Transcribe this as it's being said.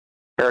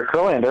Eric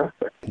Kurlander.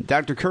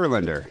 Dr.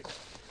 Kurlander,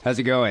 how's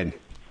it going?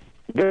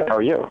 Good. How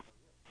are you?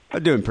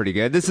 I'm doing pretty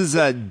good. This is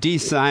D.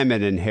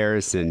 Simon and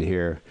Harrison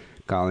here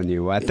calling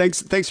you.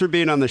 Thanks for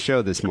being on the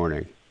show this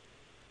morning.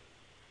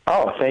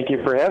 Oh, thank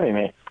you for having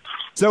me.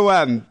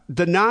 So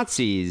the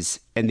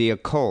Nazis and the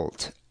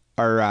occult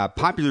are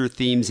popular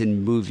themes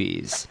in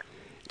movies,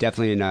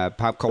 definitely in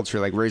pop culture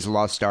like Raiders of the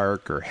Lost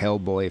Ark or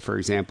Hellboy, for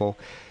example.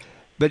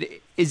 But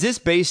is this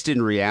based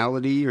in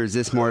reality, or is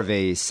this more of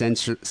a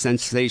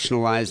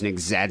sensationalized and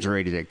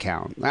exaggerated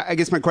account? I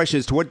guess my question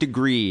is, to what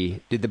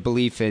degree did the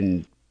belief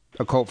in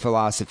occult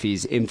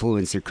philosophies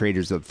influence the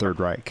creators of the Third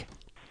Reich?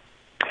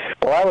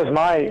 Well, that was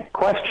my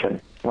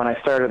question when I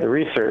started the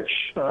research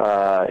 8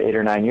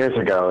 or 9 years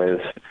ago,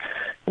 is,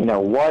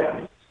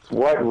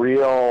 what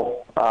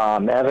real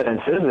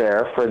evidence is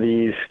there for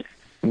these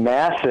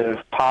massive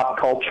pop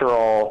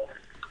cultural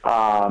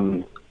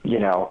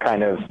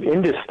kind of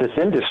this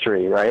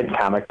industry, right?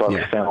 Comic book,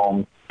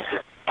 film,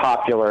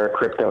 popular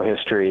crypto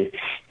history.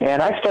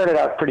 And I started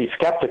out pretty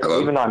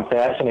skeptical, even though I'm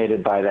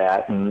fascinated by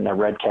that. And I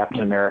read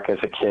Captain America as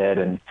a kid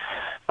and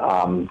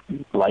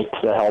liked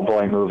the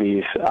Hellboy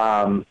movies.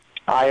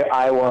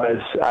 I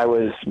was,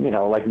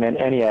 like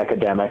any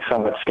academic,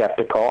 somewhat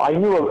skeptical. I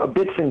knew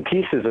bits and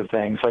pieces of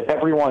things. Like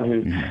everyone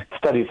who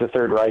studies the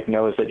Third Reich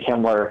knows that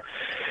Himmler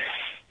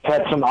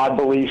had some odd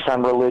beliefs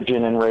on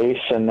religion and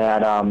race, and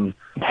that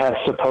has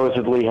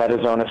supposedly had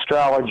his own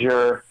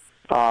astrologer.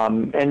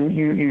 And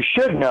you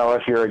should know,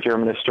 if you're a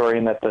German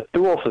historian, that the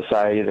Thule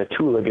Society, the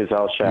Thule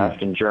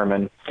Gesellschaft in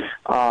German,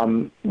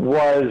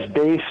 was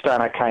based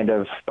on a kind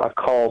of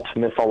occult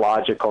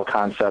mythological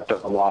concept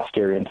of a lost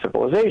Aryan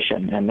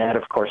civilization. And that,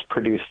 of course,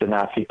 produced the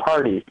Nazi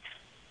Party.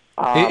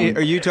 Are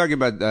you talking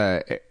about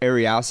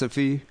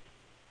Ariosophy?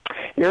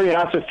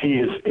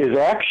 Ariosophy is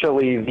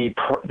actually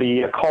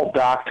the occult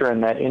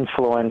doctrine that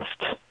influenced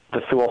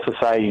the Thule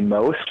Society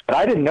most, but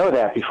I didn't know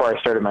that before I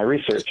started my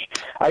research.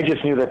 I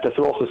just knew that the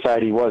Thule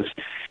Society was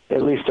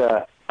at least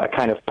a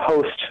kind of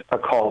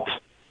post-occult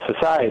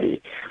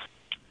society.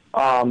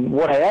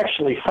 What I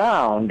actually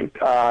found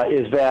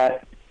is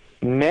that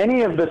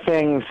many of the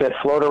things that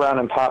float around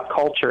in pop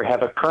culture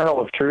have a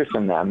kernel of truth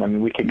in them. I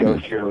mean, we could go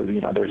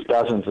through, there's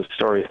dozens of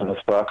stories in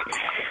this book.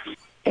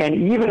 And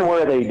even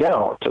where they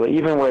don't,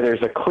 even where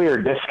there's a clear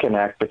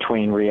disconnect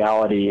between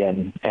reality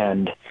and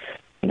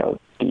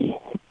the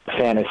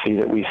fantasy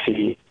that we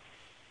see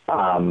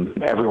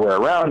everywhere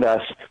around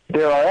us,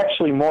 there are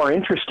actually more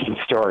interesting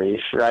stories,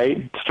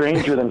 right?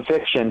 Stranger than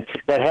fiction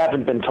that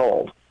haven't been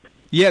told.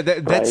 Yeah,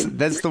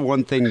 that's the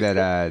one thing that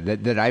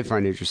I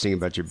find interesting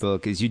about your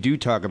book is you do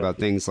talk about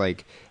things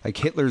like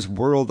Hitler's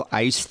world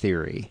ice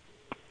theory.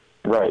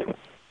 Right.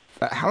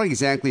 How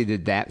exactly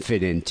did that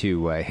fit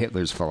into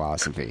Hitler's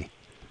philosophy?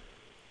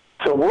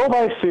 So world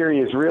ice theory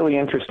is really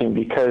interesting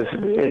because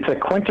it's a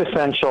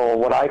quintessential,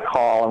 what I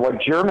call, and what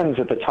Germans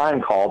at the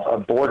time called, a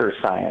border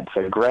science,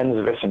 a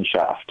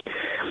Grenzwissenschaft.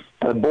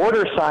 The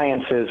border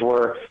sciences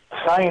were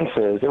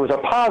sciences, it was a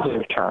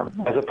positive term,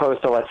 as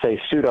opposed to, let's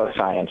say,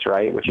 pseudoscience,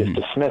 right, which is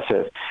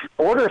dismissive.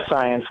 Border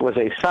science was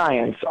a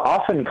science,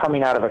 often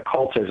coming out of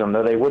occultism,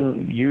 though they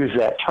wouldn't use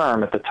that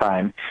term at the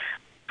time,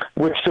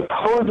 which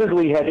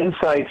supposedly had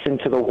insights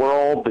into the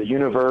world, the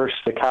universe,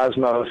 the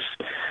cosmos,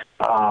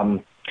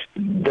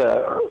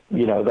 the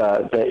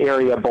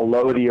area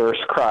below the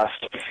Earth's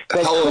crust.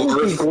 Hollow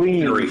Earth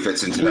theory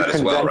fits into that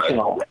as well,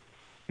 right?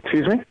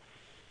 Excuse me?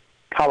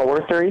 Hollow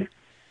Earth theory?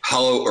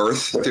 Hollow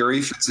Earth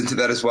theory fits into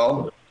that as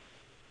well?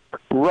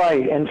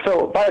 Right. And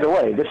so, by the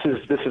way, this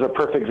is a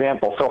perfect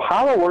example. So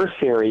Hollow Earth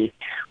theory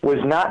was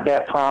not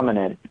that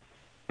prominent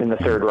in the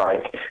Third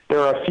Reich. There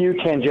are a few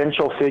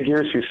tangential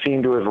figures who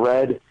seem to have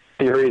read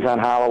theories on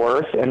Hollow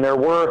Earth, and there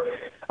were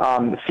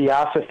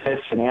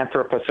theosophists and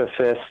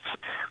anthroposophists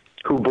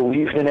who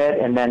believed in it,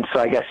 and then,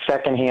 so I guess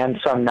secondhand,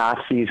 some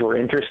Nazis were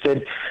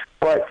interested.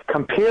 But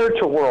compared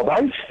to world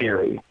ice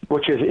theory,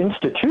 which is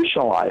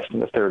institutionalized in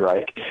the Third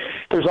Reich,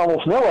 there's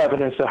almost no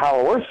evidence that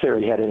Hollow Earth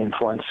theory had an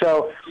influence.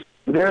 So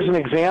there's an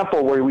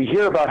example where we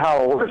hear about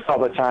Hollow Earth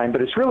all the time,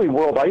 but it's really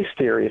world ice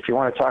theory, if you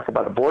want to talk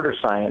about a border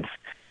science,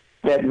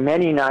 that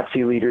many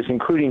Nazi leaders,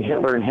 including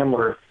Hitler and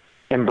Himmler,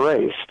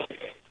 embraced.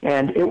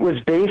 And it was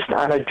based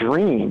on a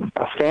dream,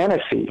 a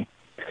fantasy,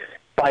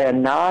 by a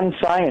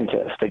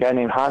non-scientist, a guy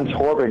named Hans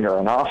Horbinger,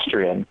 an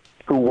Austrian,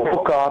 who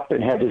woke up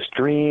and had this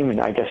dream, and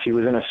I guess he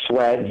was in a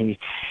sweat, and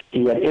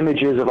he had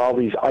images of all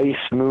these ice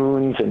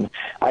moons and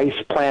ice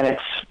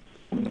planets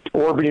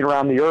orbiting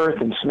around the Earth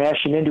and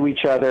smashing into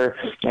each other,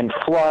 and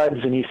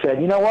floods, and he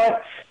said, you know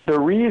what, the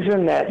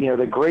reason that,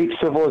 the great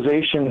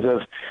civilizations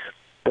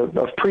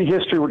of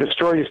prehistory were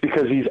destroyed is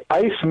because these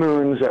ice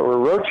moons that were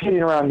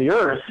rotating around the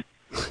Earth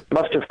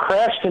must have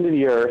crashed into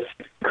the Earth,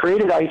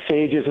 created ice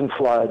ages and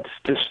floods,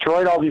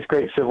 destroyed all these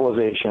great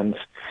civilizations.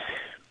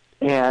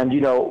 And,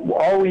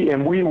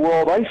 we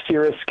world ice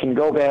theorists can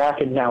go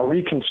back and now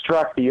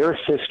reconstruct the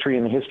Earth's history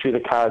and the history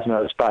of the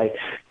cosmos by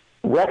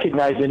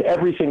recognizing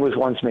everything was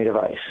once made of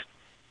ice.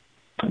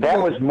 That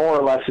was more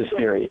or less his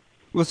theory.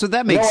 Well, so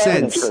that makes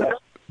sense.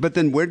 But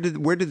then where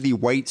did the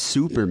white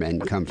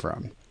supermen come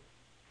from?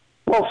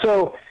 Well,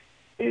 so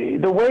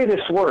the way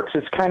this works,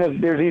 it's kind of,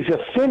 there's these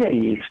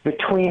affinities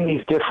between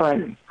these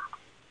different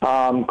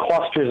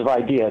clusters of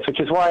ideas,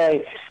 which is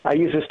why I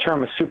use this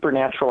term of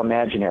supernatural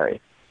imaginary.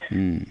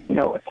 You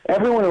know,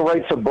 everyone who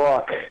writes a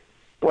book,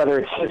 whether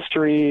it's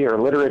history or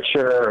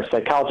literature or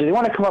psychology, they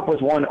want to come up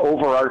with one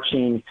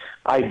overarching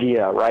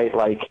idea, right?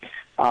 Like,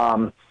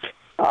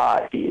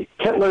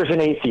 Hitler's an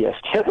atheist,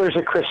 Hitler's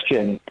a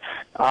Christian,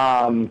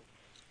 the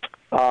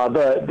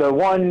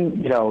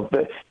one, you know,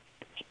 the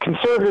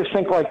conservatives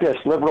think like this,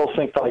 liberals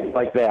think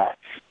like that.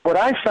 What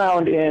I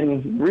found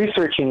in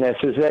researching this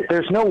is that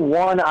there's no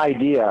one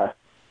idea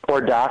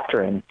or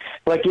doctrine,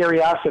 like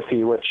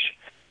Ariosophy, which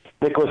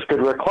Nicholas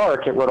Goodrich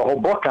Clark wrote a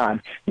whole book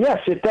on. Yes,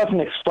 it doesn't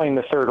explain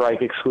the Third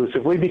Reich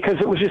exclusively because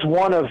it was just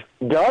one of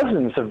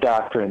dozens of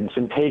doctrines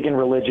in pagan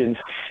religions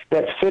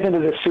that fit into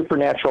the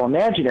supernatural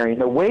imaginary.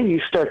 And the way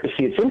you start to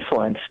see its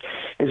influence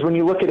is when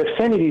you look at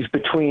affinities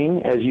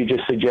between, as you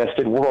just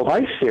suggested, world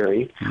ice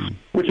theory,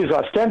 which is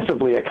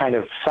ostensibly a kind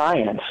of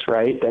science,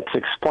 right, that's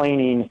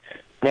explaining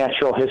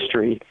natural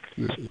history.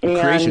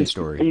 Creation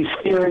story.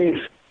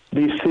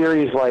 These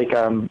theories like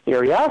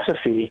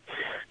Ariosophy,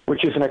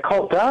 which is an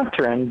occult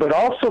doctrine, but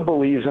also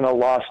believes in a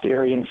lost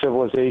Aryan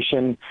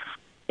civilization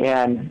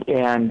and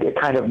a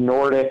kind of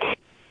Nordic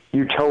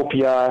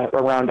utopia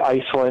around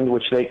Iceland,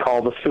 which they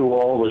call the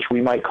Thule, which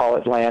we might call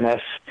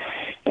Atlantis.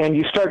 And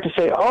you start to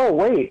say, oh,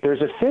 wait,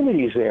 there's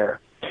affinities there.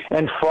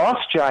 And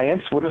frost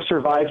giants would have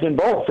survived in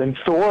both, and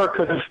Thor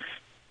could have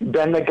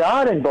been the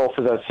god in both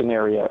of those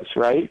scenarios,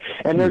 right?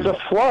 And there's a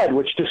flood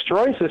which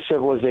destroys the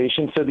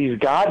civilization, so these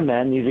god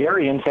men, these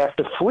Aryans, have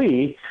to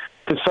flee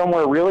to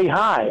somewhere really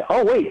high.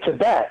 Oh, wait,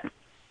 Tibet,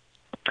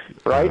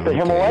 right? The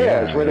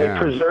Himalayas, where they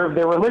preserve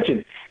their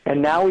religion.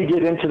 And now we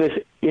get into this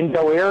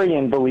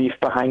Indo-Aryan belief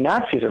behind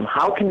Nazism.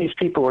 How can these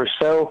people who are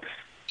so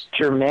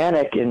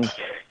Germanic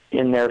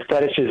in their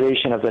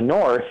fetishization of the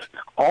North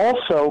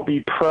also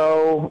be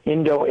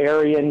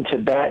pro-Indo-Aryan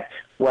Tibet?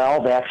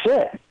 Well, that's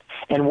it.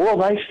 And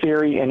world ice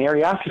theory and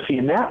Ariosophy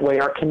in that way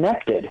are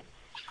connected,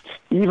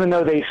 even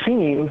though they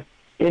seem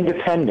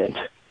independent.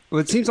 Well,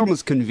 it seems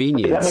almost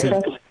convenient. Does that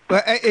make sense?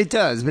 Well, it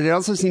does, but it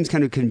also seems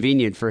kind of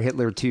convenient for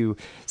Hitler to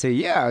say,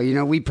 yeah, you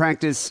know, we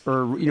practice,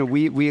 or, you know,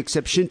 we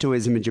accept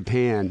Shintoism in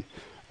Japan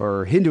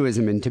or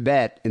Hinduism in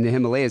Tibet in the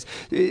Himalayas.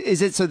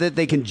 Is it so that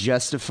they can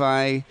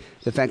justify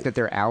the fact that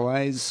they're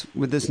allies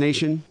with this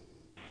nation?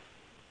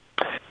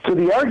 So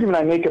the argument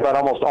I make about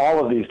almost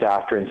all of these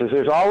doctrines is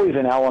there's always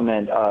an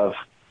element of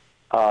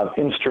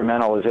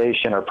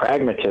instrumentalization or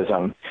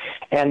pragmatism,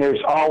 and there's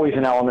always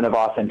an element of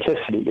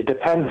authenticity. It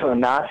depends on the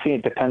Nazi,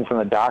 it depends on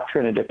the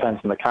doctrine, it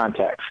depends on the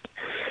context.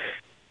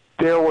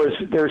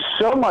 There's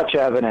so much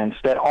evidence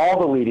that all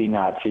the leading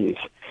Nazis,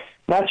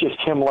 not just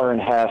Himmler and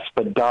Hess,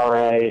 but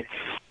Dare,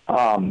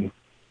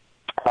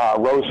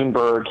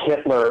 Rosenberg,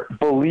 Hitler,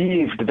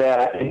 believed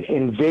that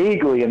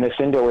vaguely in this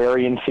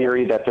Indo-Aryan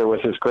theory that there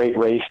was this great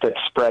race that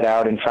spread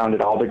out and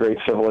founded all the great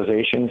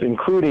civilizations,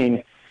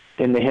 including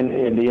in the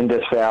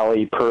Indus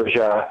Valley,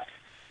 Persia,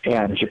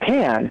 and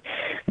Japan,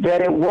 that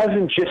it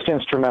wasn't just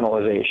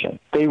instrumentalization.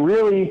 They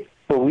really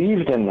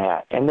believed in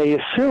that, and they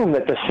assumed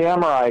that the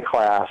samurai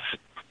class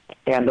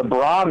and the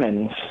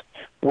Brahmins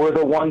were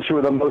the ones who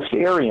were the most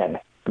Aryan,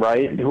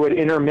 right, who had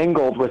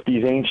intermingled with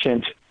these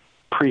ancient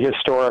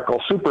prehistorical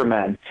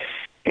supermen.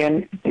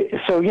 And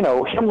so, you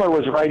know, Himmler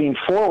was writing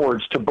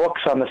forwards to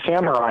books on the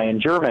samurai in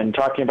German,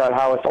 talking about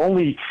how if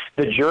only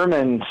the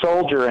German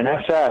soldier and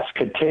SS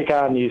could take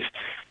on these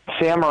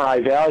samurai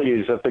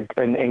values of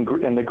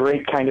and the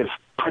great kind of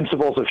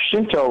principles of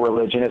Shinto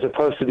religion as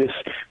opposed to this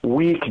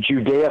weak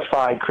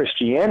Judaified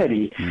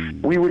Christianity,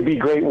 we would be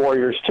great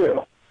warriors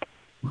too,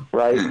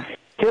 right?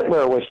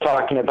 Hitler was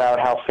talking about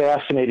how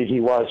fascinated he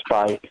was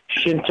by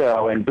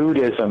Shinto and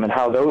Buddhism and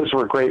how those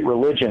were great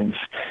religions,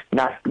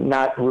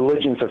 not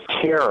religions of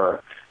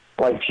terror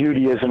like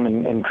Judaism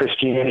and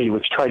Christianity,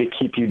 which try to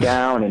keep you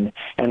down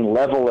and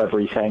level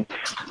everything.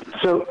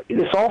 So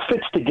this all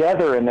fits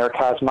together in their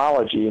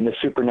cosmology, in the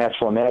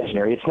supernatural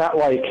imaginary. It's not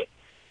like,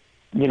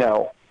 you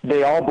know,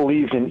 they all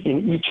believed in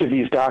each of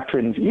these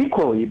doctrines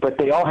equally, but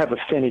they all have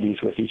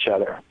affinities with each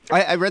other.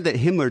 I read that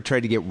Himmler tried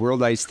to get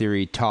world ice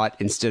theory taught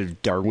instead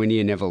of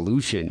Darwinian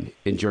evolution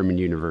in German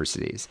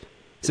universities.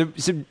 So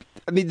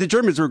I mean, the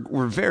Germans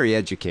were very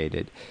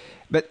educated.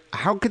 But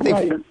how could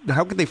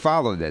they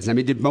follow this? I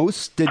mean, did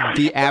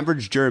the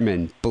average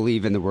German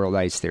believe in the world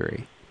ice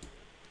theory?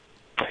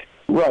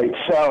 Right.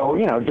 So,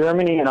 you know,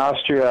 Germany and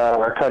Austria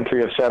are a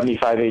country of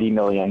 75, 80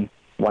 million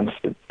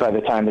by the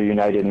time they're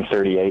united in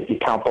 38. You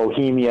count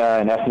Bohemia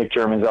and ethnic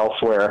Germans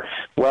elsewhere,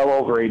 well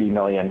over 80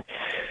 million.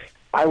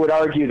 I would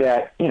argue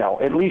that, you know,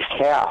 at least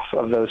half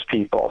of those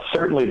people,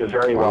 certainly the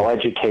very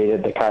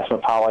well-educated, the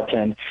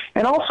cosmopolitan,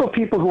 and also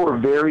people who were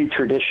very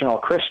traditional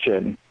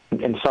Christian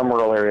in some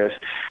rural areas,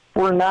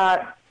 were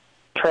not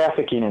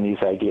trafficking in these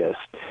ideas.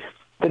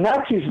 The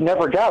Nazis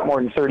never got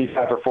more than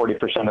 35 or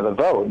 40% of the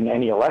vote in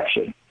any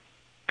election.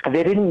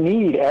 They didn't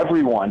need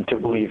everyone to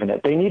believe in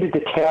it. They needed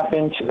to tap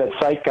into the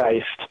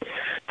zeitgeist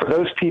for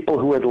those people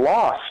who had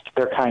lost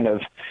their kind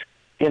of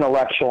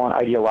intellectual and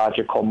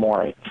ideological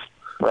moorings,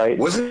 right?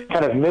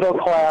 Kind of middle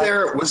class,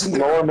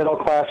 lower middle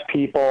class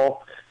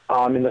people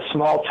in the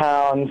small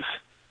towns,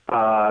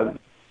 a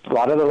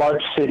lot of the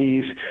large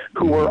cities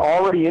who were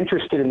already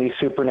interested in these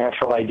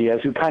supernatural ideas,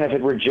 who kind of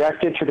had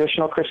rejected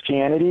traditional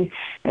Christianity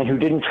and who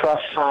didn't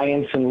trust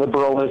science and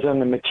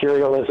liberalism and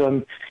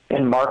materialism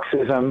and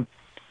Marxism.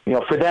 You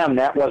know, for them,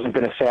 that wasn't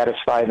going to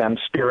satisfy them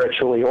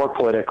spiritually or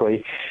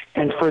politically.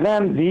 And for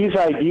them, these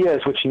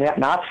ideas, which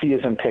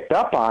Nazism picked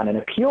up on and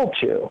appealed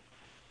to,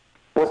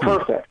 were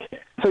perfect.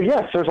 So,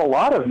 yes, there's a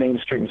lot of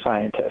mainstream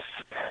scientists.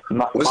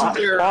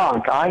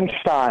 Planck,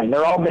 Einstein,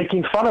 they're all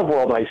making fun of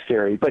world ice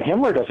theory, but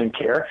Himmler doesn't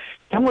care.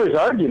 Himmler's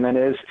argument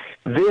is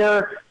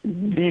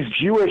these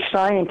Jewish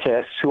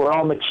scientists who are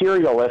all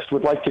materialists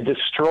would like to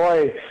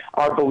destroy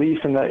our belief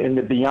in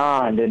the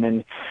beyond and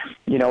in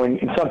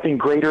something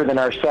greater than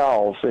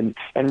ourselves. And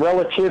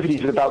relativity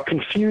is about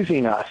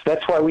confusing us.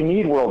 That's why we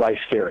need world ice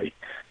theory,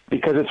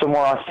 because it's a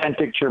more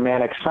authentic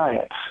Germanic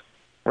science,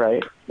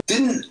 right?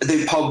 Didn't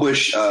they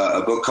publish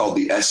a book called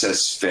The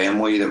SS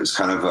Family that was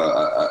kind of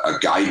a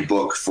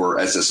guidebook for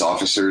SS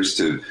officers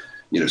to,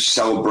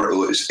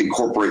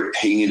 incorporate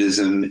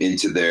paganism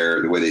into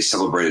the way they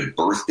celebrated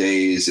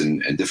birthdays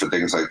and different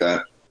things like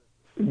that?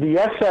 The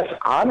SS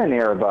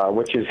Ahnenerbe,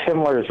 which is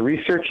Himmler's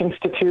research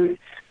institute,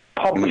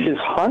 publishes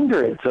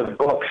hundreds of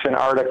books and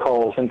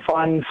articles and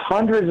funds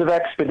hundreds of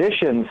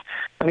expeditions.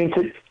 I mean,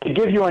 to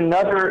give you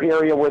another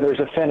area where there's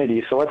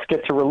affinity, so let's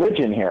get to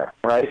religion here,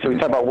 right? So we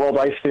talk about world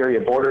ice theory,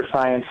 a border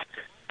science,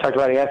 talked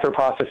about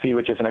anthroposophy,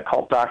 which is an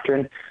occult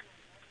doctrine.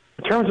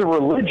 In terms of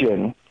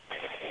religion,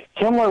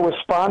 Himmler was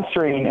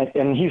sponsoring,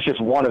 and he's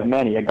just one of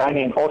many, a guy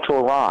named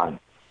Otto Rahn.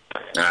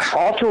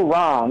 Otto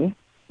Rahn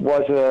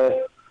was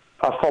a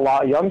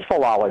young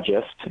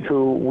philologist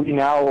who we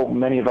now,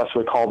 many of us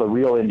would call the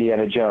real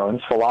Indiana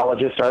Jones,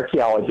 philologist,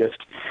 archaeologist,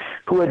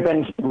 who had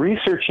been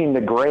researching the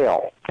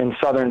Grail in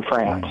southern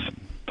France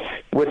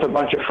with a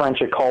bunch of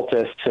French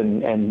occultists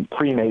and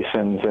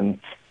Freemasons and,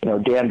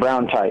 Dan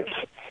Brown types.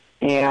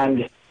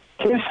 And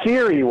his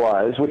theory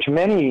was, which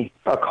many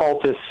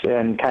occultists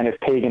and kind of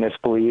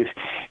paganists believe,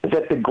 is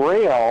that the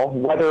Grail,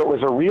 whether it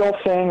was a real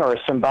thing or a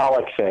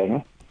symbolic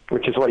thing,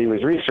 which is what he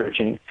was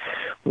researching,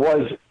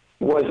 was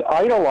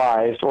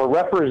idolized or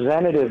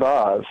representative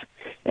of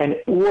an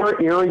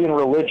Ur-Aryan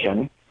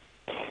religion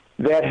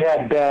that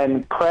had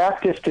been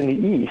practiced in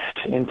the East,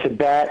 in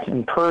Tibet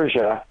and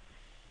Persia,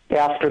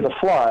 after the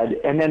flood,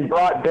 and then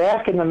brought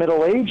back in the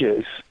Middle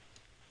Ages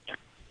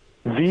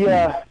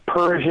via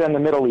Persia and the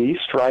Middle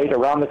East, right,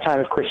 around the time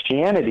of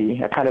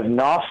Christianity, a kind of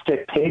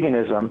Gnostic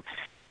paganism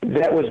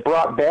that was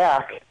brought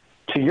back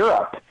to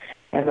Europe.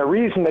 And the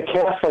reason the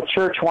Catholic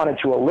Church wanted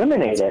to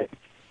eliminate it,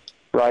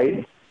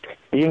 right,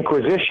 the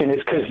Inquisition, is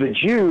because the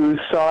Jews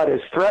saw it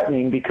as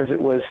threatening because it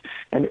was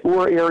an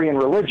Ur-Aryan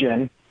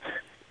religion,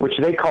 which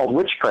they called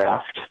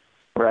witchcraft,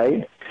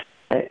 right,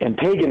 and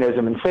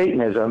paganism and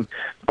Satanism,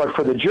 but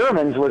for the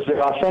Germans was the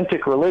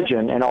authentic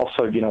religion, and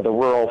also, the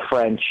rural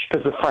French,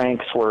 because the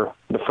French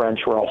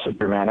were also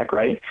Germanic,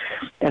 right?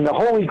 And the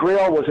Holy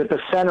Grail was at the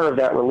center of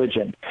that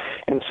religion.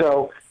 And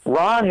so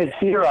Rahn had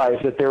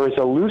theorized that there was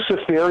a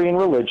Luciferian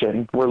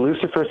religion, where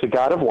Lucifer is the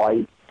god of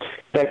light,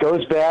 that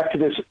goes back to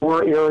this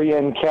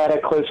Ur-Aryan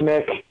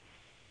cataclysmic,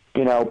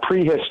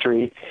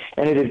 prehistory,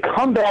 and it had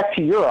come back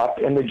to Europe,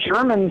 and the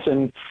Germans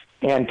and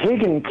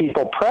pagan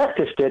people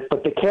practiced it,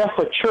 but the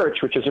Catholic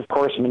Church, which is, of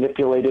course,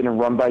 manipulated and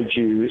run by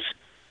Jews,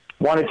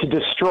 wanted to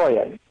destroy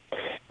it.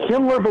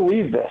 Himmler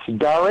believed this.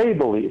 Daré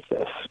believed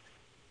this.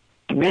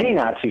 Many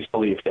Nazis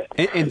believed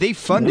it. And they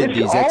funded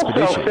these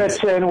expeditions. This also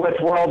fits in with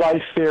world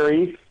ice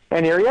theory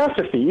and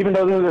Ariosophy, even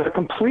though those are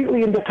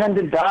completely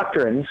independent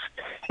doctrines,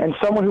 and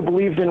someone who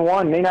believed in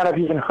one may not have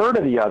even heard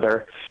of the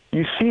other.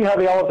 You see how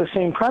they all have the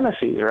same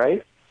premises,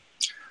 right?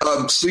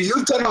 So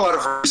you've done a lot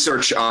of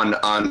research on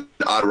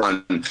Otto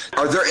Rahn.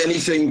 Are there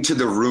anything to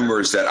the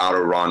rumors that Otto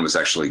Rahn was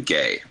actually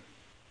gay?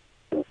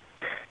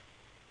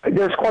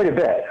 There's quite a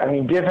bit. I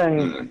mean,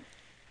 given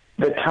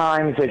the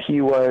times that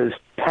he was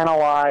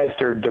penalized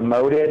or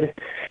demoted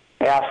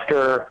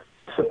after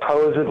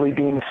supposedly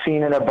being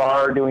seen in a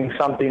bar doing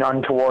something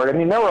untoward. I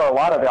mean, there were a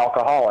lot of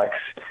alcoholics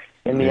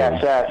in the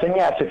SS. And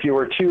yes, if you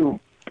were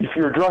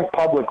drunk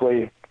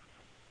publicly,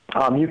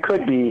 you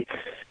could be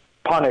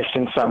punished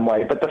in some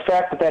way. But the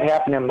fact that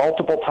happened in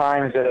multiple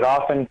times, that it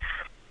often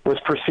was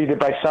preceded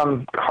by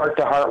some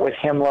heart-to-heart with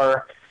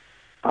Himmler,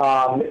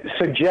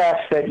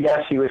 suggests that,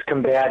 yes, he was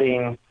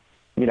combating,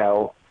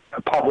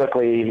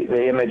 publicly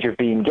the image of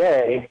being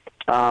gay.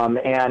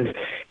 And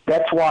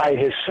that's why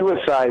his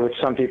suicide, which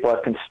some people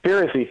have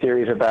conspiracy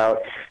theories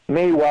about,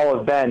 may well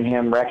have been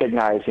him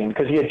recognizing,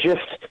 because he had just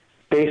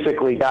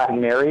basically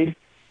gotten married,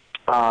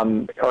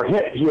 or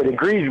he had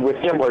agreed with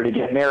Himmler to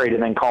get married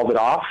and then called it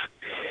off.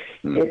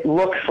 It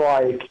looks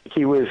like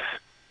he was,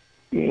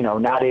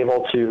 not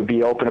able to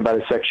be open about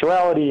his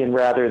sexuality, and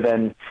rather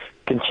than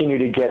continue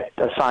to get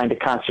assigned to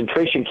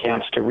concentration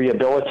camps to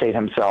rehabilitate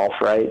himself,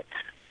 right,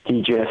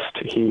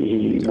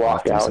 he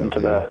walked out into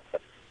the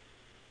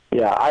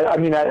Yeah, I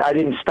mean, I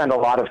didn't spend a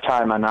lot of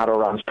time on Otto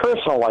Rahn's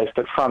personal life,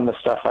 but from the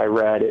stuff I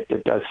read,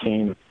 it does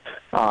seem.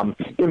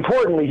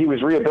 Importantly, he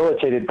was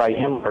rehabilitated by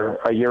Himmler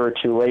a year or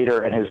two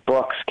later, and his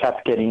books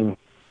kept getting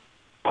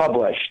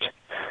published.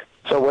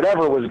 So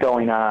whatever was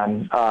going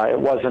on, it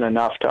wasn't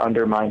enough to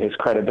undermine his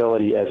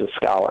credibility as a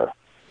scholar.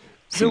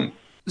 So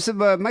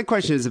my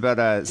question is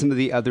about some of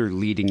the other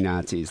leading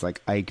Nazis,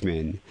 like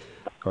Eichmann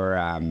or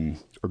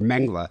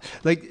Mengele.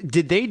 Like,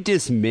 did they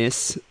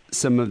dismiss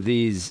some of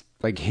these,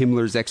 like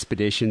Himmler's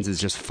expeditions, as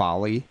just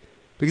folly?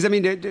 Because I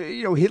mean,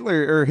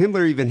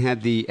 Himmler even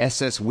had the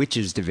SS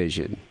Witches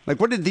Division. Like,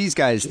 what did these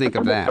guys think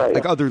of that? Right.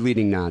 Like other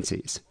leading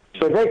Nazis.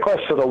 So great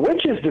question. So the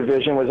Witches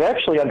Division was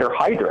actually under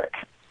Heydrich.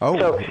 Oh.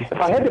 So if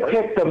I had to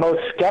pick the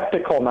most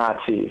skeptical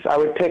Nazis, I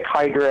would pick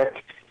Heydrich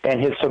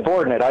and his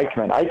subordinate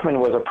Eichmann. Eichmann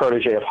was a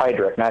protege of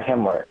Heydrich, not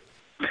Himmler.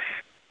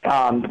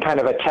 Kind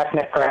of a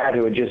technocrat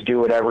who would just do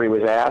whatever he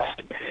was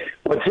asked.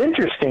 What's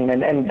interesting,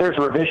 and there's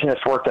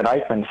revisionist work that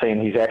Eichmann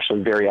saying he's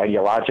actually very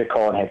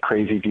ideological and had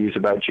crazy views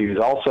about Jews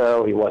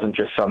also. He wasn't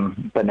just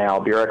some banal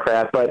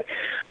bureaucrat. But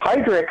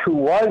Heydrich, who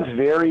was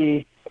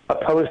very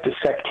opposed to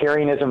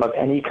sectarianism of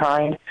any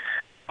kind,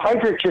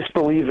 Heydrich just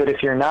believed that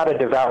if you're not a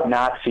devout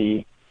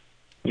Nazi,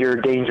 you're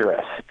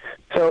dangerous.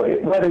 So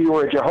whether you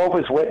were a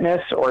Jehovah's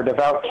Witness or a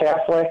devout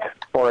Catholic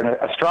or an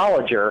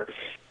astrologer,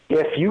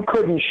 if you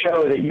couldn't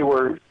show that you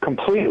were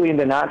completely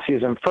into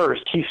Nazism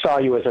first, he saw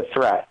you as a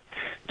threat.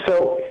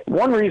 So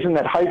one reason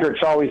that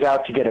Heydrich's always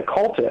out to get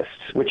occultists,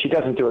 which he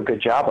doesn't do a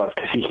good job of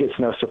because he gets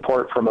no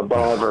support from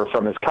above or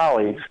from his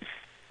colleagues,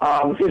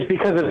 is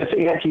because of this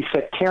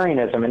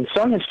anti-sectarianism. And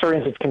some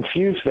historians have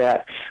confused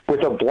that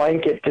with a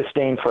blanket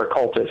disdain for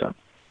occultism.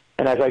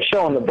 And as I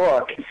show in the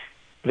book,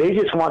 they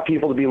just want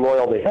people to be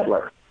loyal to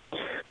Hitler.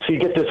 So you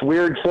get this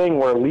weird thing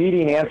where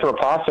leading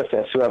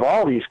anthroposophists who have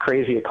all these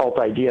crazy occult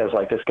ideas,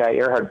 like this guy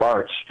Erhard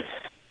Bartsch,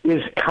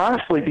 is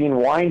constantly being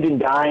wined and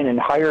dined and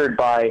hired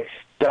by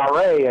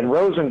Dare and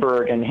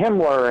Rosenberg and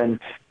Himmler and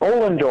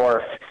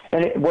Ohlendorf.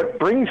 And what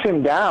brings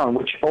him down,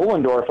 which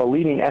Ohlendorf, a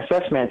leading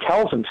SS man,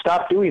 tells him,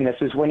 stop doing this,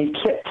 is when he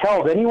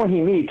tells anyone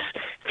he meets,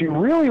 if you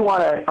really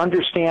want to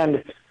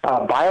understand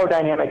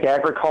biodynamic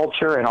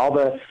agriculture and all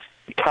the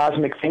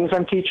cosmic things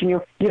I'm teaching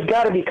you, you've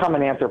got to become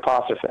an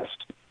anthroposophist.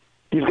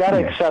 You've got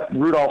to accept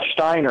Rudolf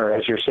Steiner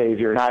as your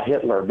savior, not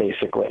Hitler,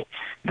 basically.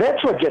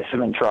 That's what gets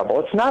them in trouble.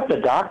 It's not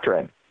the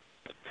doctrine.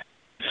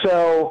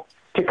 So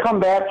to come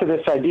back to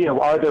this idea of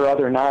are there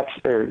other Nazis,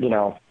 or,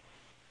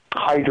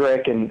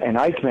 Heydrich and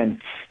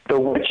Eichmann, the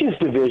Witches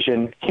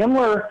Division,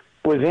 Himmler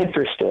was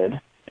interested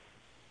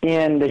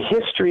in the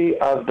history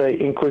of the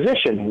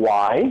Inquisition.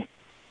 Why?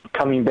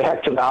 Coming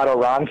back to the Otto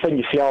Rahn thing,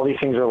 you see all these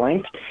things are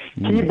linked.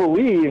 He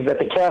believed that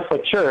the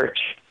Catholic Church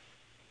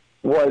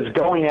was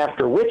going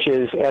after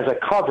witches as a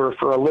cover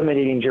for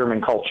eliminating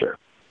German culture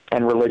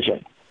and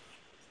religion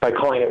by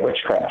calling it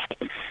witchcraft.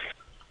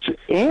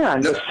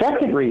 And the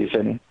second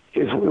reason,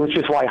 which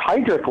is why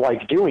Heydrich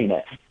liked doing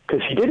it,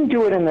 because he didn't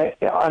do it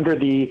under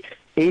the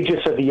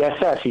aegis of the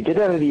SS. He did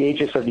it under the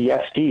aegis of the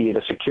SD,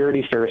 the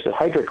security service that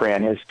Heydrich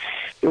ran.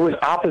 It was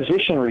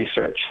opposition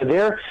research. So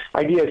their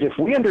idea is if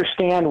we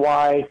understand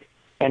why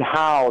and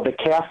how the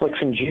Catholics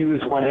and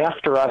Jews went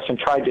after us and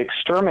tried to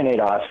exterminate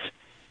us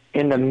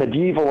in the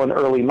medieval and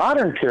early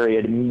modern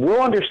period,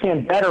 we'll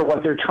understand better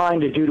what they're trying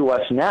to do to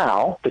us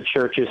now, the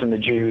churches and the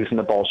Jews and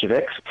the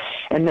Bolsheviks,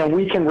 and then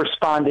we can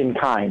respond in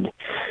kind.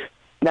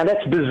 Now,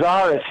 that's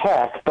bizarre as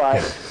heck, but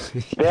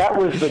that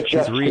was the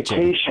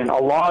justification,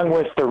 along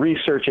with the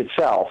research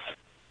itself,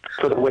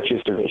 for the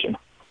Witches Division.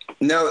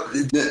 Now,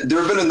 there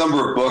have been a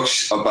number of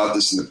books about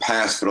this in the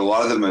past, but a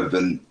lot of them have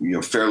been,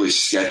 fairly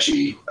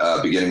sketchy,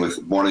 beginning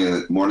with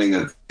Morning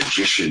of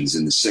Magicians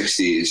in the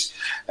 60s.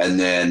 And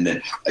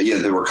then,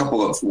 there were a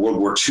couple of World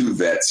War II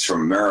vets from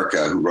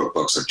America who wrote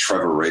books like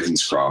Trevor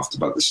Ravenscroft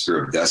about the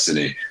Spear of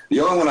Destiny. The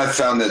only one I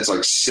found that's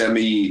like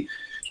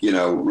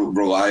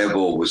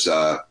reliable was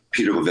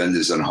Peter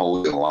Levende's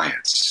Unholy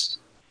Alliance.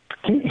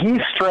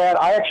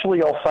 I actually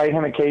will cite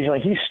him occasionally.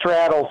 He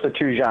straddles the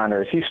two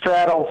genres. He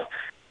straddles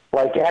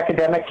like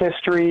academic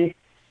history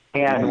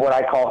and what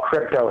I call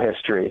crypto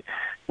history.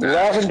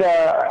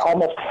 Levende,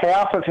 almost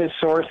half of his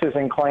sources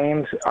and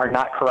claims are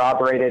not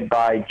corroborated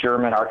by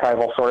German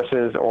archival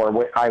sources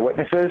or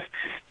eyewitnesses.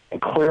 And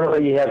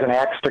clearly he has an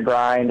axe to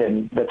grind,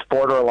 and that's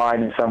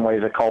borderline in some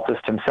ways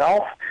occultist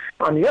himself.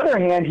 On the other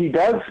hand, he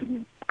does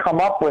come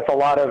up with a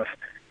lot of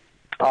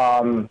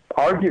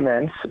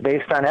arguments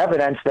based on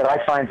evidence that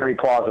I find very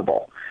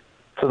plausible.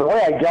 So the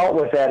way I dealt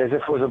with that is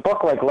if it was a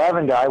book like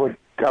Levende, I would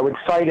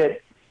cite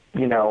it,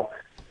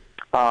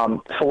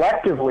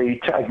 selectively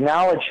to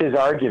acknowledge his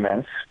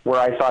arguments where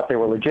I thought they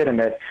were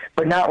legitimate,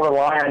 but not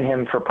rely on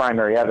him for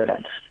primary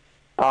evidence.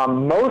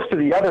 Most of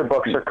the other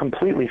books are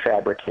completely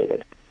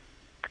fabricated.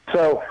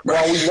 So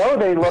while we know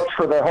they looked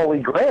for the Holy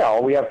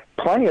Grail, we have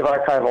plenty of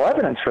archival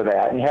evidence for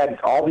that, and had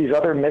all these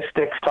other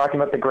mystics talking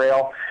about the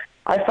Grail.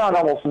 I found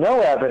almost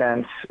no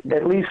evidence,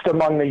 at least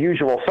among the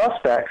usual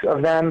suspects,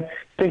 of them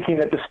thinking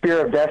that the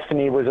Spear of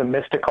Destiny was a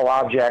mystical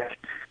object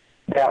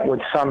that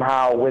would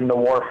somehow win the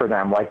war for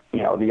them, like,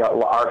 the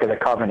Ark of the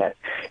Covenant.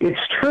 It's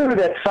true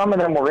that some of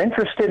them were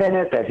interested in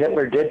it, that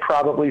Hitler did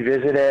probably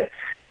visit it.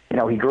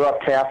 He grew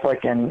up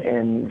Catholic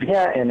in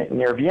Vienna,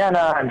 near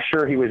Vienna. I'm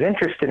sure he was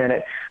interested in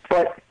it.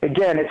 But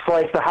again, it's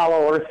like the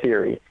hollow earth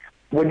theory.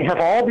 When you have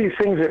all these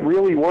things that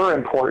really were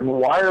important,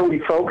 why are we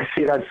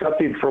focusing on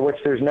something for which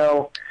there's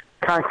no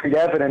concrete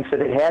evidence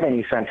that it had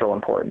any central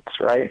importance,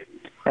 right?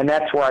 And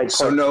that's why I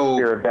put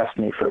Fear of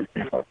Destiny for.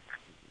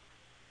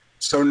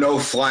 So no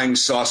flying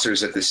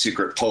saucers at the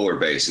secret polar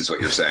base is what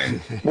you're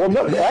saying. Well,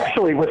 no,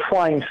 actually, with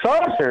flying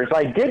saucers,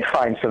 I did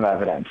find some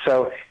evidence.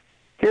 So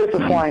here's the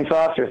flying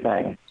saucer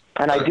thing.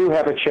 And I do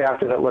have a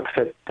chapter that looks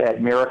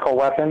at miracle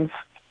weapons.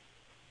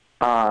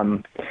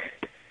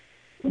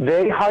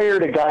 They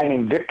hired a guy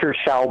named Victor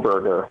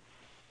Schauberger,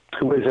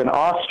 who was an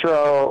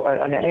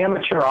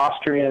amateur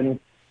Austrian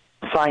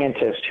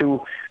scientist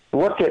who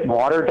looked at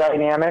water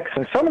dynamics,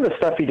 and some of the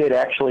stuff he did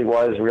actually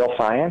was real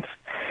science.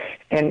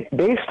 And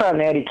based on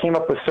that, he came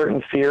up with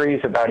certain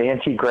theories about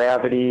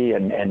anti-gravity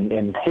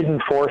and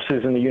hidden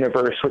forces in the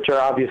universe, which are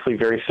obviously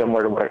very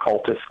similar to what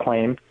occultists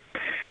claim.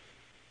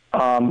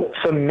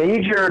 Some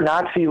major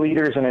Nazi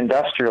leaders and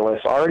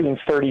industrialists already in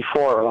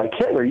 1934 are like,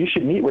 Hitler, you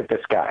should meet with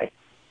this guy.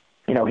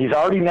 He's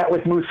already met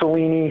with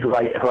Mussolini, who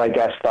I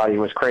guess thought he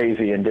was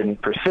crazy and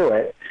didn't pursue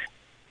it.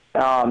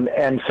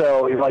 And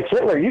so he's like,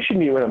 Hitler, you should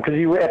meet with him, because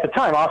at the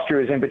time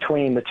Austria was in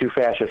between the two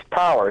fascist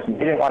powers, and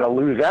he didn't want to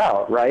lose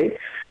out, right?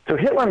 So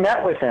Hitler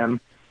met with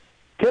him.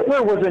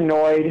 Hitler was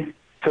annoyed.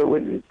 So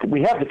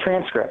we have the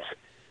transcripts.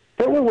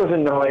 Hitler was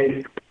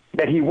annoyed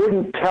that he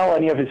wouldn't tell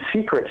any of his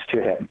secrets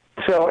to him.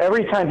 So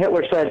every time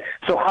Hitler said,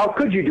 so how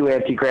could you do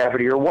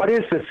anti-gravity, or what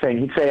is this thing?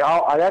 He'd say,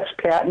 oh, that's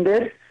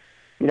patented.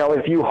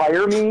 If you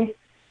hire me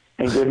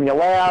and give me a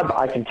lab,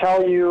 I can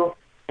tell you,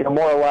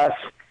 more or less.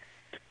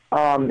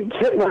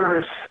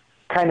 Hitler's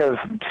kind of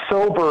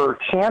sober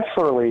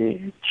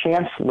chancellery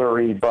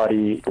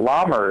buddy,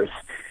 Lammers,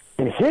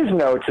 in his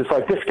notes, is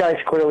like, this guy's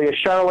clearly a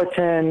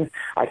charlatan.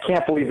 I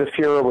can't believe the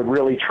Fuhrer would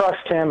really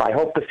trust him. I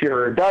hope the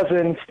Fuhrer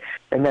doesn't.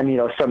 And then,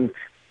 some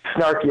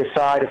snarky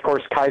aside, of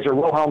course, Kaiser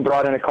Wilhelm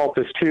brought in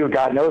occultists too.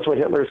 God knows what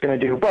Hitler's going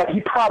to do, but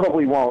he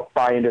probably won't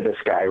buy into this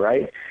guy,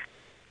 right?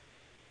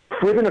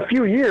 Within a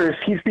few years,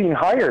 he's being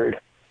hired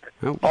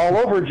all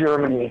over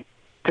Germany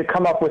to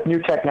come up with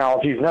new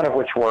technologies, none of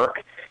which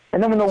work.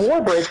 And then when the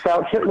war breaks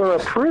out, Hitler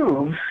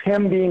approves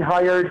him being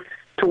hired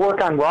to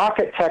work on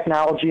rocket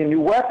technology and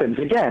new weapons.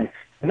 Again,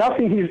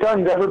 nothing he's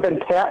done has ever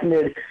been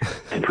patented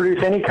to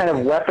produce any kind of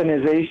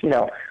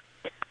weaponization,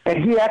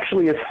 And he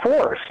actually is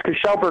forced, because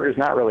Schauberger is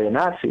not really a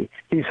Nazi,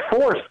 he's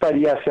forced by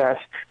the SS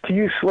to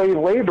use slave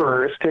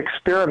laborers to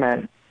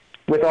experiment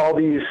with all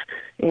these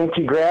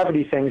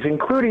anti-gravity things,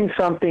 including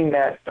something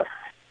that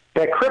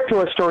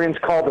crypto historians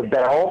call the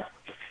bell.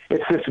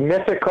 It's this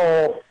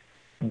mythical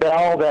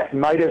bell that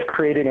might have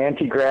created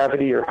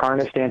anti-gravity or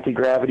harnessed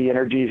anti-gravity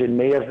energies and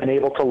may have been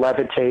able to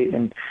levitate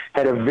and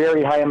had a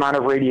very high amount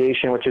of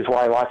radiation, which is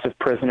why lots of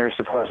prisoners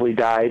supposedly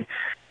died.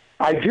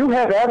 I do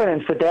have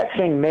evidence that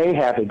thing may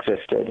have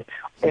existed,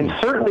 and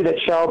certainly that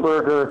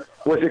Schauberger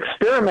was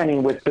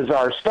experimenting with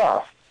bizarre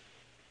stuff.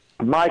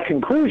 My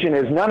conclusion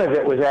is none of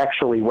it was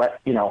actually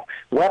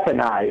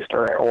weaponized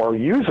or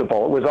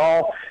usable. It was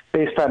all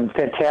based on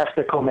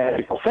fantastical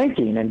magical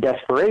thinking and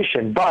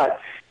desperation,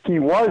 but he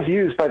was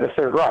used by the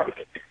Third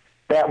Reich.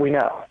 That we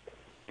know.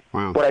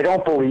 Wow. What I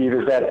don't believe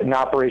is that in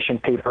Operation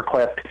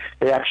Paperclip,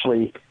 they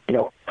actually,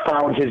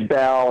 found his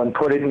bell and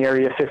put it in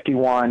Area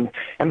 51.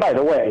 And by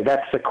the way,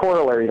 that's the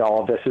corollary to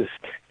all of this is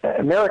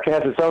America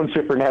has its own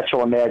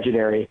supernatural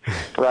imaginary,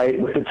 right,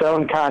 with its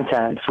own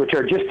contents, which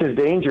are just as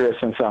dangerous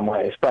in some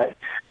ways. But,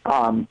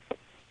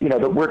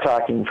 that we're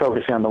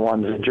focusing on the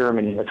ones in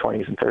Germany in the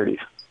 20s and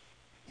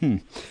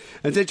 30s.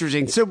 That's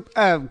interesting. So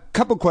a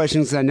couple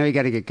questions. I know you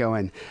got to get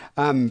going.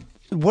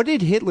 What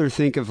did Hitler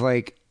think of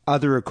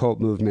other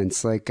occult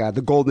movements like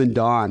the Golden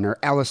Dawn or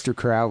Aleister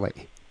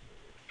Crowley?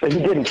 So he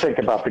didn't think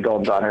about the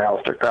Golden Dawn or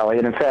Aleister Crowley.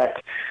 And in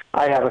fact,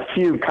 I have a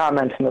few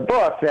comments in the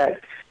book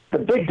that the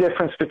big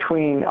difference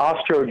between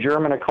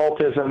Austro-German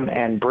occultism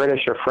and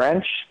British or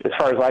French, as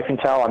far as I can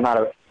tell, I'm not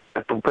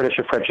a British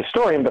or French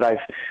historian, but I've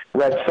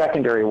read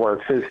secondary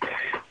works, is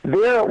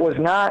there was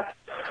not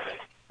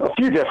a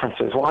few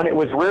differences. One, it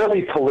was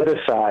rarely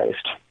politicized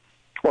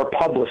or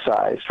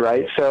publicized,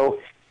 right? So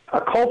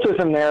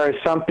occultism there is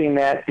something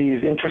that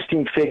these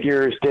interesting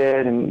figures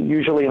did, and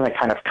usually in a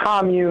kind of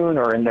commune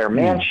or in their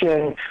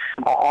mansion,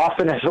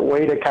 often as a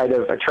way to kind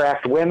of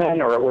attract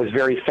women, or it was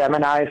very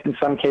feminized in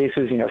some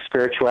cases.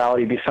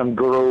 Spirituality be some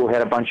guru who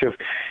had a bunch of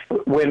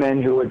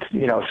women who would,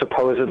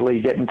 supposedly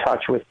get in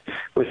touch with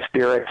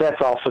spirits. That's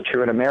also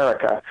true in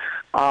America.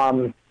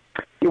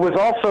 It was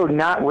also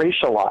not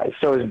racialized.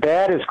 So as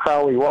bad as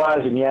Crowley was,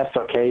 and yes,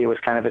 okay, he was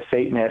kind of a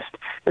Satanist,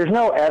 there's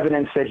no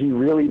evidence that he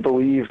really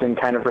believed in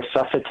kind of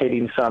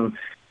resuscitating some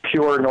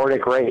pure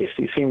Nordic race.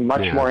 He seemed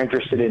much more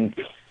interested in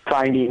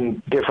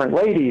finding different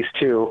ladies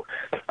to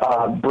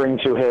bring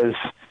to his,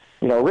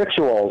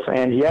 rituals.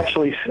 And he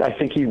actually, I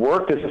think he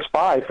worked as a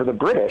spy for the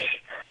British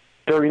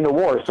during the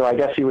war. So I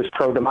guess he was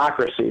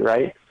pro-democracy,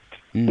 right?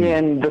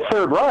 In the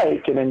Third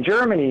Reich and in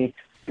Germany,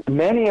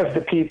 many of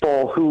the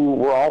people who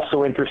were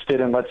also interested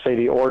in, let's say,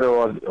 the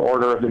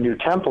Order of the New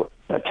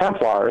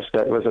Templars,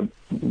 that was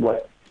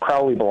what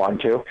Crowley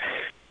belonged to,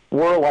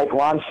 were like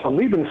Lanz von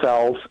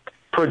Liebenfels,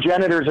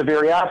 progenitors of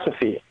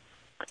Ariosophy.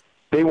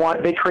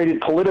 They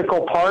created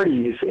political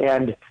parties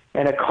and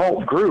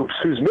occult groups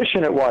whose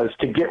mission it was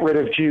to get rid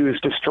of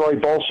Jews, destroy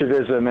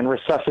Bolshevism, and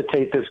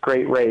resuscitate this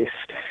great race.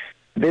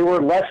 They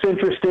were less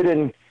interested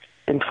in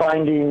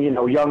finding,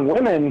 young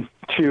women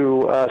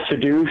to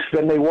seduce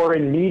than they were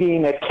in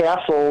meeting at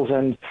castles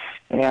and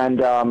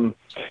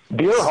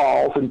beer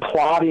halls and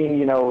plotting,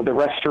 the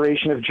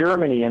restoration of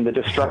Germany and the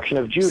destruction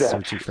of Judah.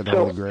 Searching for the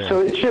Holy Grail. So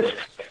it's just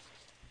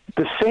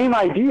the same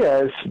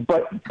ideas,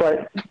 but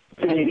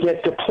they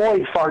get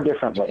deployed far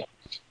differently.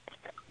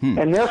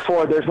 And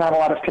therefore, there's not a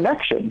lot of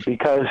connection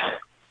because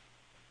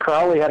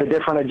Crowley had a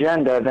different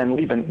agenda than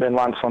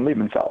Lanz von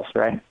Liebenfels,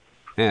 right?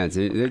 Yeah,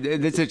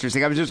 it's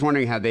interesting. I was just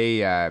wondering how they,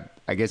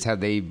 how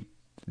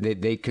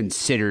they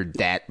considered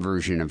that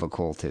version of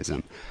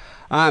occultism.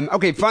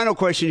 Okay, final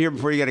question here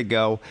before you got to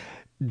go.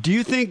 Do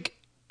you think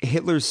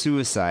Hitler's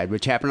suicide,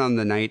 which happened on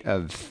the night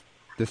of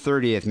the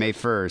 30th, May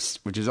 1st,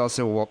 which is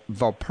also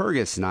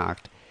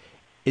Walpurgisnacht,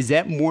 is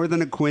that more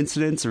than a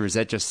coincidence, or is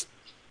that just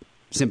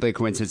simply a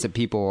coincidence that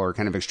people are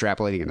kind of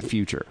extrapolating in the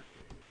future?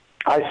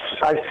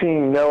 I've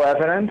seen no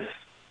evidence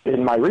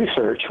in my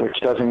research, which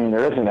doesn't mean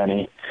there isn't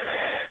any,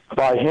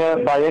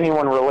 by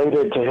anyone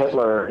related to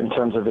Hitler in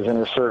terms of his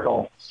inner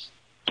circle,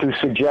 who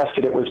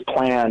suggested it was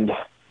planned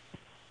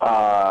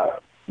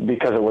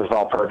because it was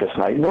Walpurgis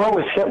night. Nor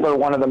was Hitler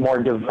one of the more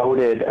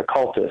devoted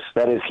occultists.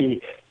 That is,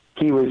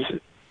 he was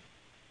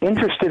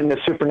interested in the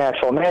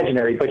supernatural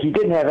imaginary, but he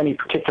didn't have any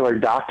particular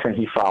doctrine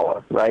he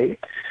followed, right?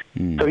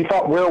 So he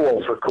thought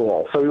werewolves were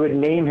cool. So he would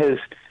name his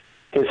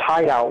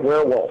hideout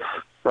Werewolf,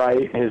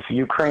 right? His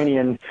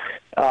Ukrainian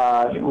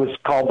was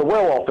called the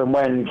Werewolf. And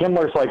when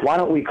Himmler's like, why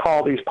don't we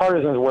call these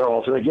partisans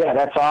werewolves? They're like, yeah,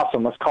 that's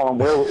awesome. Let's call them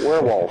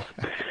werewolves.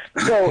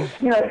 So,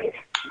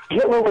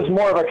 Hitler was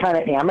more of a kind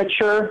of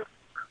amateur,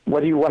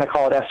 whether you want to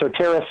call it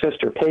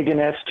esotericist or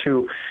paganist,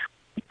 who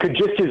could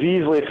just as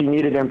easily, if he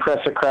needed to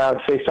impress a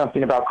crowd, say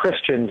something about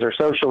Christians or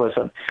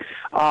socialism.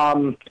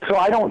 So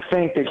I don't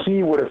think that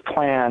he would have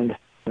planned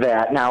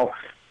that. Now,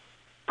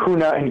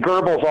 and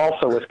Goebbels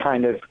also was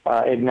kind of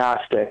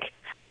agnostic.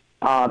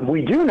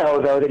 We do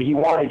know, though, that he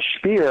wanted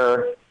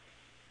Speer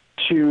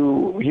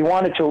to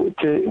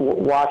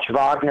watch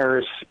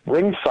Wagner's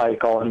Ring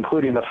Cycle,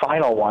 including the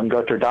final one,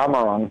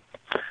 Götterdämmerung,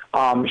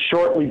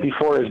 shortly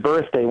before his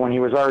birthday when he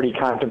was already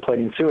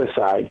contemplating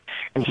suicide.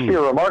 And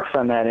Speer remarks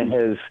on that in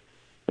his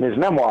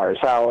memoirs,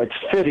 how it's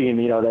fitting,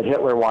 that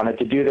Hitler wanted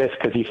to do this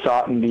because he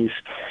thought in these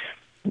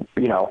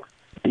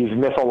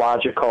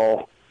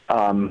mythological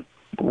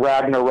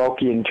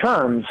Ragnarokian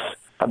terms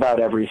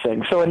about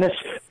everything. So in this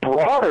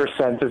broader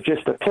sense of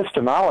just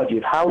epistemology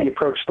of how he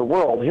approached the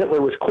world, Hitler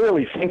was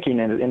clearly thinking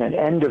in an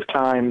end of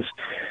times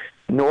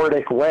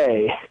Nordic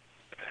way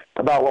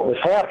about what was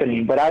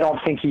happening, but I don't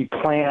think he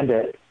planned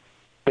it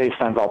based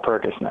on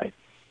Walpurgis night.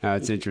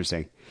 It's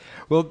interesting.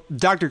 Well,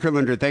 Dr.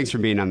 Kurlander, thanks for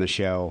being on the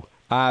show.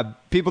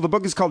 People, the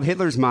book is called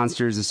Hitler's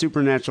Monsters, A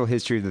Supernatural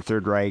History of the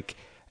Third Reich.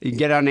 You can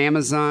get it on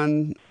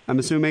Amazon, I'm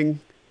assuming?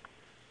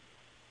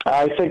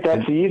 I think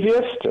that's the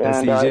easiest,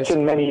 and it's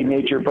in many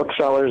major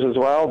booksellers as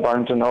well,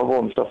 Barnes & Noble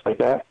and stuff like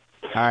that.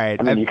 All right.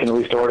 You can at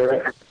least order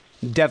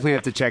it. Definitely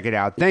have to check it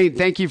out.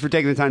 Thank you for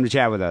taking the time to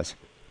chat with us.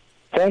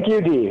 Thank you,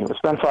 Dee. It's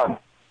been fun. All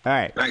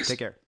right. Thanks. Take care.